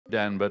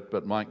Dan,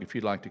 but Mike, if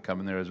you'd like to come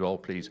in there as well,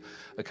 please.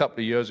 A couple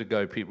of years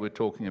ago, people were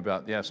talking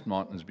about the Aston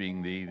Martins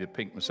being the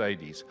pink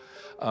Mercedes.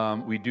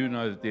 We do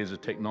know that there's a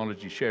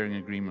technology sharing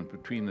agreement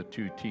between the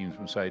two teams,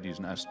 Mercedes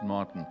and Aston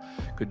Martin.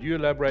 Could you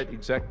elaborate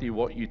exactly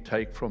what you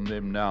take from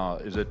them now?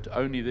 Is it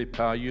only the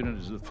power unit?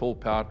 Is it the full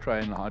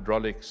powertrain,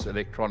 hydraulics,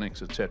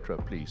 electronics, etc.,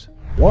 please?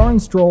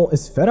 Lance Stroll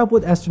is fed up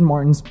with Aston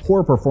Martin's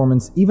poor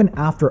performance even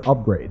after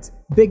upgrades.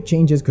 Big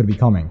changes could be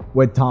coming,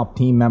 with top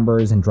team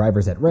members and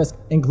drivers at risk,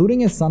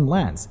 including his son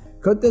Lance.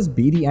 Could this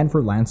be the end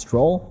for Lance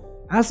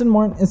Stroll? Aston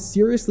Martin is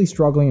seriously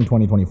struggling in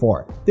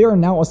 2024. They are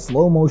now a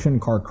slow-motion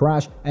car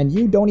crash, and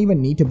you don't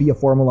even need to be a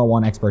Formula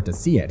 1 expert to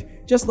see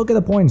it. Just look at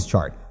the points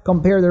chart,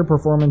 compare their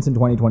performance in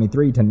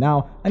 2023 to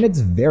now, and it's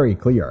very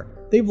clear.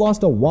 They've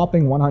lost a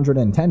whopping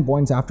 110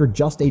 points after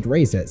just 8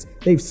 races.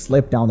 They've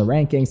slipped down the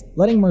rankings,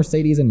 letting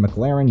Mercedes and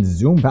McLaren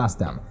zoom past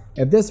them.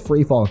 If this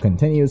freefall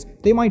continues,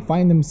 they might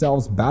find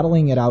themselves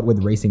battling it out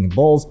with Racing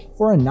Bulls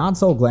for a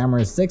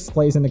not-so-glamorous 6th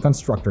place in the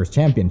Constructors'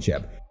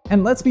 Championship.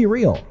 And let's be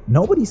real,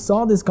 nobody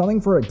saw this coming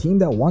for a team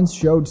that once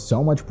showed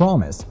so much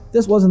promise.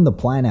 This wasn't the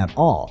plan at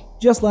all.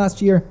 Just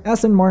last year,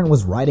 Aston Martin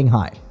was riding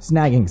high,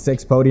 snagging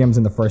 6 podiums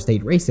in the first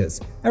 8 races.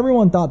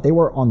 Everyone thought they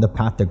were on the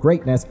path to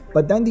greatness,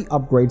 but then the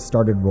upgrades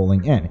started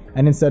rolling in,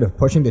 and instead of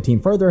pushing the team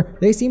further,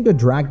 they seemed to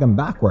drag them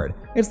backward.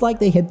 It's like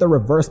they hit the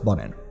reverse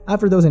button.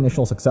 After those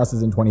initial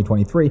successes in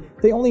 2023,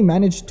 they only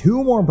managed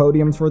 2 more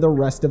podiums for the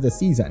rest of the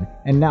season,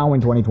 and now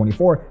in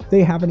 2024,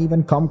 they haven't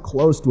even come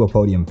close to a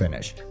podium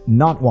finish.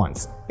 Not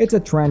once. It's a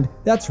trend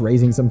that's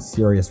raising some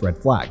serious red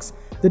flags.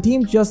 The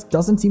team just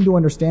doesn't seem to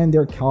understand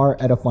their car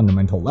at a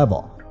fundamental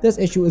level. This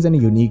issue isn't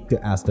unique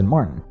to Aston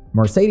Martin.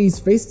 Mercedes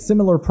faced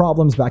similar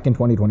problems back in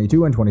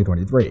 2022 and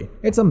 2023.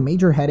 It's a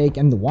major headache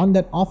and the one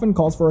that often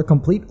calls for a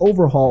complete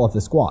overhaul of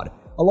the squad.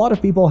 A lot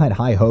of people had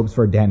high hopes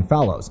for Dan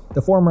Fallows,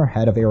 the former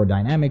head of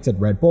aerodynamics at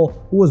Red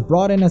Bull, who was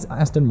brought in as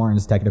Aston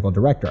Martin's technical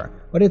director,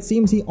 but it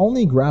seems he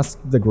only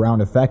grasped the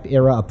ground effect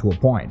era up to a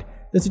point.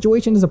 The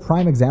situation is a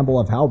prime example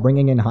of how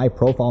bringing in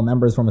high-profile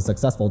members from a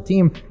successful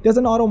team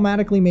doesn't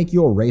automatically make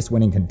you a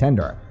race-winning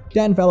contender.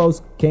 Dan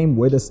Fallows came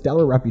with a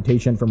stellar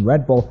reputation from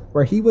Red Bull,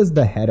 where he was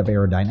the head of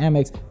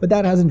aerodynamics, but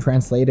that hasn't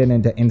translated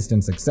into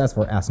instant success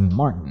for Aston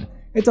Martin.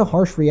 It's a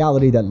harsh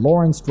reality that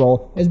Lance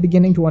Stroll is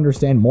beginning to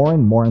understand more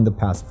and more in the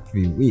past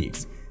few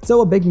weeks.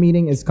 So a big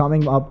meeting is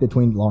coming up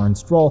between Lance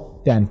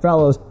Stroll, Dan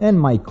Fallows, and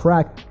Mike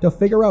Crack to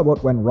figure out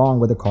what went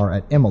wrong with the car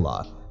at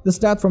Imola. The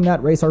stats from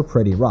that race are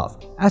pretty rough.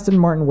 Aston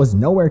Martin was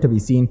nowhere to be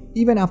seen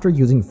even after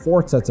using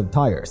 4 sets of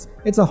tires.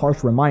 It's a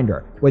harsh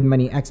reminder, with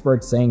many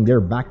experts saying they're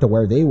back to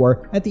where they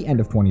were at the end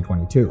of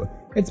 2022.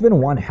 It's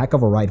been one heck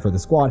of a ride for the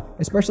squad,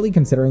 especially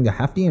considering the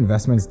hefty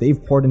investments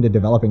they've poured into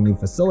developing new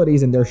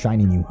facilities in their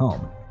shiny new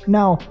home.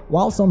 Now,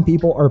 while some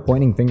people are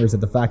pointing fingers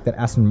at the fact that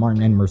Aston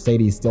Martin and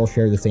Mercedes still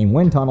share the same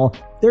wind tunnel,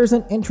 there's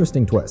an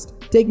interesting twist.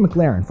 Take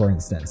McLaren, for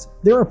instance.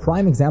 They're a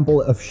prime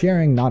example of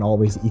sharing not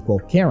always equal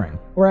caring,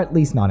 or at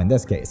least not in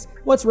this case.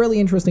 What's really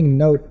interesting to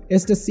note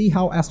is to see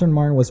how Aston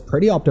Martin was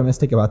pretty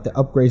optimistic about the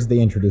upgrades they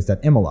introduced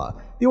at Imola.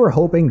 They were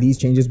hoping these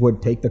changes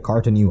would take the car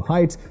to new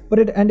heights, but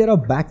it ended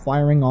up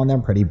backfiring on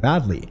them pretty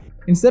badly.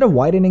 Instead of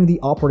widening the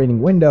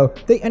operating window,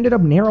 they ended up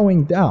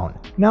narrowing down.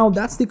 Now,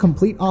 that's the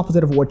complete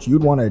opposite of what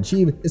you'd want to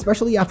achieve,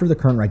 especially after the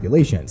current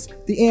regulations.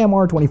 The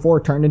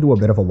AMR24 turned into a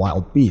bit of a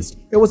wild beast.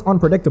 It was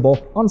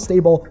unpredictable,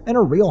 unstable, and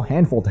a real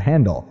handful to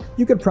handle.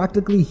 You could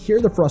practically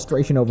hear the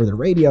frustration over the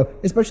radio,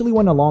 especially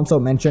when Alonso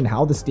mentioned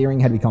how the steering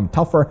had become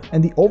tougher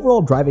and the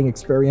overall driving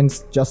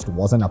experience just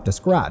wasn't up to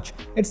scratch.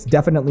 It's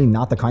definitely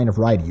not the kind of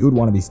ride you'd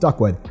want to be stuck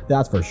with,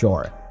 that's for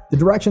sure. The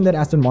direction that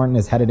Aston Martin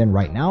is headed in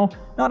right now,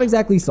 not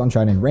exactly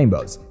sunshine and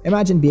rainbows.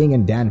 Imagine being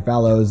in Dan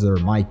Fallows or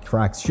Mike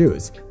Crack's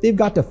shoes. They've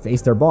got to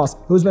face their boss,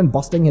 who's been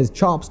busting his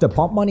chops to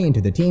pump money into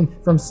the team,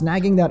 from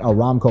snagging that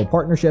Aramco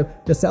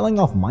partnership to selling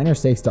off minor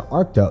stakes to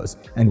Arctos.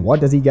 And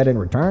what does he get in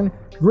return?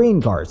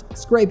 Green cars,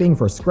 scraping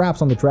for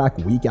scraps on the track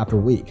week after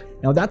week.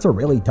 Now that's a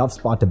really tough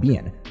spot to be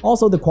in.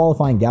 Also, the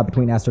qualifying gap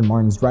between Aston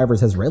Martin's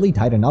drivers has really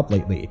tightened up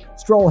lately.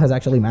 Stroll has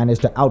actually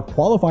managed to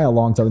out-qualify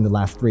Alonso in the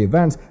last 3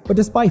 events, but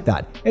despite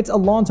that, it's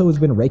Alonso who's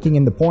been raking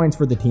in the points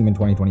for the team in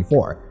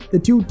 2024. The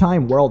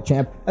 2-time world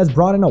champ has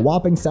brought in a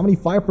whopping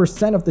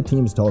 75% of the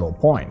team's total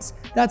points.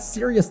 That's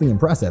seriously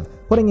impressive,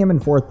 putting him in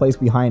 4th place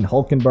behind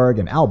Hülkenberg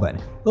and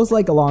Albon. Looks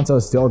like Alonso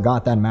still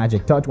got that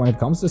magic touch when it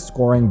comes to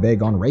scoring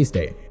big on race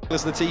day.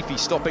 Latifi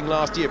stopping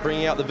last year,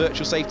 bringing out the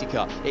virtual safety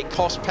car. It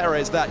cost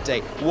Perez that day.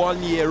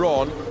 1 year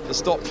on, the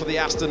stop for the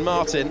Aston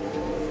Martin.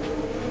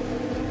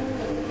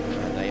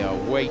 And they are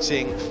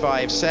waiting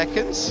 5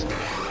 seconds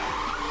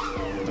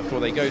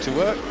before they go to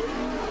work.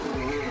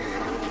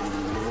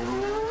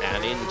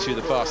 And into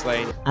the fast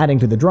lane. Adding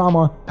to the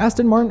drama,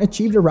 Aston Martin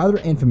achieved a rather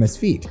infamous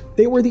feat.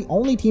 They were the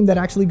only team that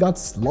actually got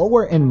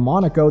slower in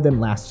Monaco than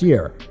last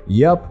year.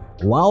 Yup.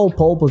 While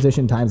pole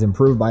position times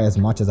improved by as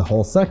much as a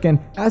whole second,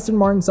 Aston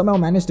Martin somehow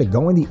managed to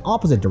go in the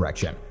opposite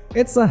direction.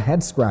 It's a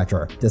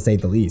head-scratcher, to say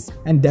the least,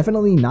 and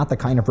definitely not the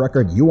kind of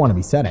record you want to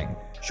be setting.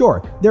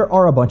 Sure, there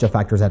are a bunch of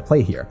factors at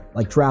play here,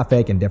 like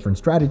traffic and different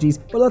strategies,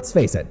 but let's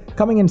face it,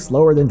 coming in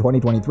slower than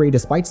 2023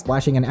 despite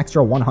splashing an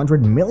extra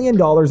 $100 million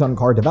on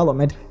car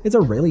development is a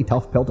really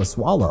tough pill to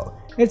swallow.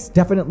 It's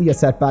definitely a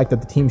setback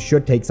that the team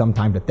should take some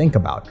time to think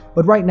about,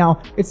 but right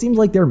now, it seems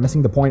like they're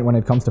missing the point when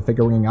it comes to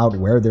figuring out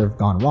where they've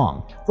gone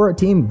wrong. For a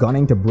team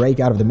gunning to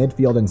break out of the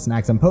midfield and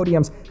snag some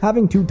podiums,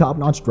 having two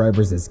top-notch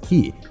drivers is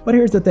key. But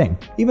here's the thing,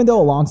 even though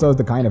Alonso is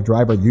the kind of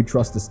driver you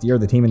trust to steer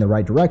the team in the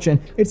right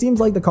direction, it seems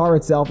like the car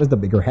itself is the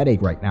bigger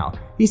headache right now.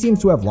 He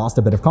seems to have lost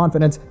a bit of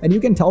confidence, and you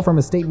can tell from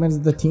his statements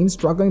that the team's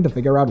struggling to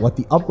figure out what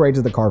the upgrades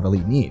of the car really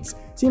needs.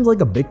 Seems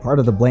like a big part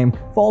of the blame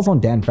falls on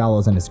Dan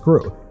Fallows and his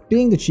crew.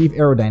 Being the chief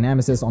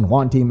aerodynamicist on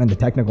one team and the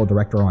technical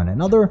director on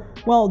another,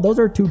 well, those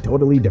are two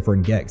totally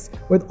different gigs.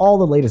 With all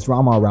the latest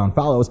drama around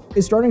Fallows,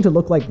 it's starting to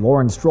look like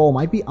Lance Stroll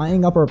might be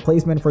eyeing up a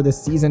replacement for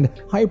this seasoned,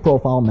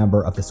 high-profile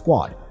member of the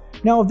squad.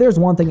 Now, if there's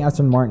one thing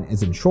Aston Martin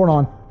isn't short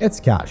on, it's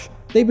cash.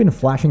 They've been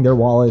flashing their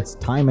wallets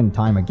time and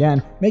time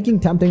again, making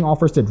tempting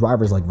offers to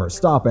drivers like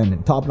Verstappen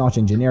and top-notch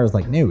engineers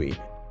like Newey.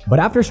 But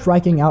after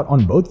striking out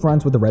on both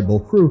fronts with the Red Bull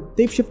crew,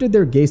 they've shifted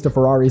their gaze to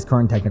Ferrari's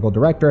current technical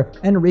director,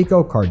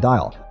 Enrico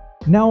Cardile.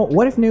 Now,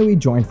 what if Newey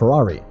joined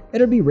Ferrari?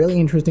 It'd be really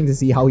interesting to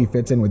see how he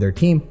fits in with their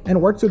team and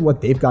works with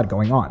what they've got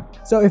going on.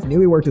 So if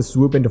Newey were to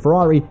swoop into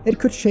Ferrari, it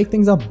could shake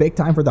things up big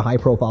time for the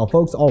high-profile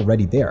folks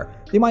already there.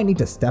 They might need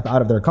to step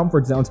out of their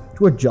comfort zones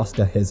to adjust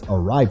to his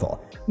arrival.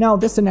 Now,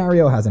 this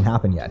scenario hasn't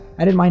happened yet,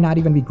 and it might not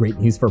even be great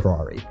news for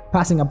Ferrari.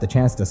 Passing up the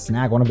chance to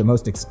snag one of the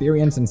most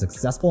experienced and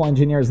successful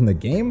engineers in the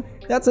game?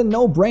 That's a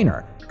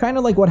no-brainer, kind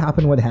of like what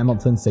happened with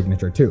Hamilton's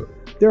signature too.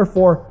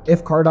 Therefore,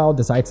 if Cardile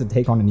decides to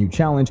take on a new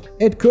challenge,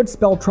 it could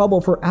spell trouble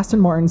for Aston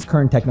Martin's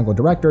current technical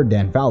director,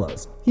 Dan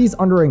Fallows. He's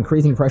under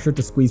increasing pressure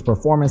to squeeze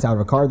performance out of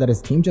a car that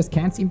his team just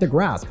can't seem to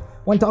grasp.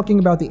 When talking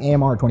about the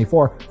AMR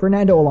 24,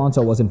 Fernando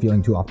Alonso wasn't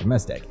feeling too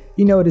optimistic.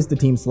 He noticed the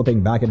team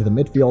slipping back into the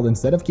midfield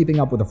instead of keeping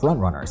up with the front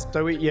runners.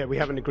 So we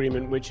have an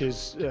agreement which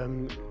is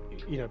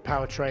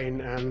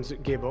powertrain and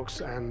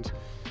gearbox and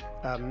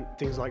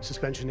things like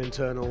suspension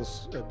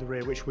internals at the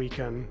rear, which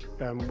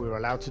we're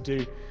allowed to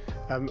do.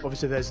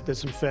 Obviously, there's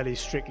some fairly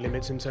strict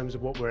limits in terms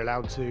of what we're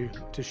allowed to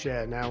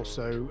share now.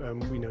 So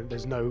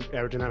there's no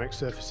aerodynamic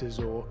surfaces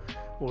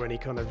or any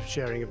kind of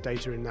sharing of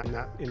data in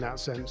that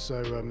sense.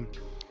 So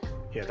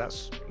yeah,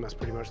 that's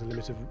pretty much the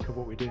limit of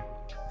what we do.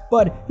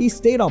 But he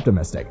stayed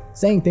optimistic,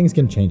 saying things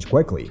can change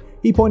quickly.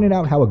 He pointed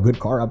out how a good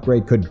car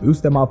upgrade could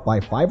boost them up by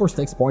 5 or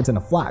 6 points in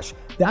a flash.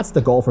 That's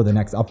the goal for the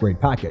next upgrade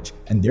package,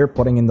 and they're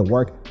putting in the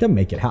work to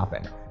make it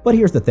happen. But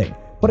here's the thing,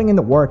 putting in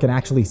the work and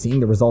actually seeing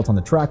the results on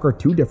the track are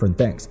two different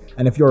things.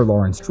 And if you're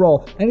Lance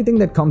Stroll, anything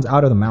that comes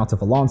out of the mouths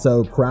of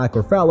Alonso, Crack,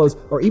 or Fallows,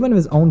 or even of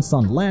his own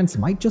son Lance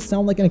might just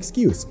sound like an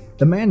excuse.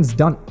 The man's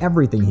done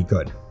everything he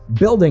could,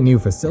 building new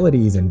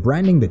facilities and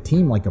branding the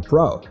team like a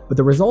pro, but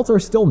the results are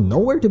still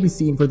nowhere to be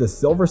seen for the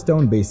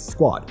Silverstone-based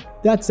squad.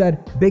 That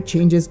said, big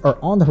changes are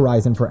on the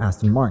horizon for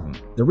Aston Martin.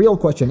 The real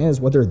question is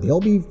whether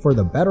they'll be for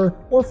the better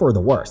or for the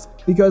worse,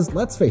 because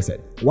let's face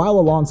it, while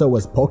Alonso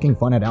was poking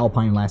fun at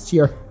Alpine last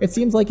year, it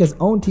seems like his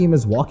own team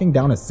is walking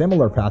down a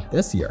similar path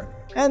this year.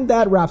 And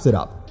that wraps it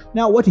up.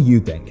 Now, what do you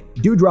think?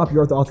 Do drop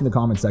your thoughts in the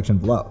comment section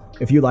below.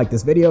 If you like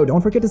this video, don't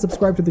forget to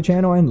subscribe to the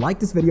channel and like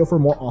this video for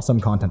more awesome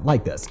content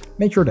like this.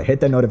 Make sure to hit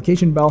that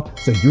notification bell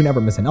so you never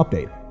miss an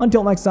update.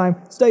 Until next time,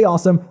 stay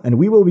awesome, and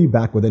we will be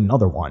back with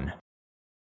another one.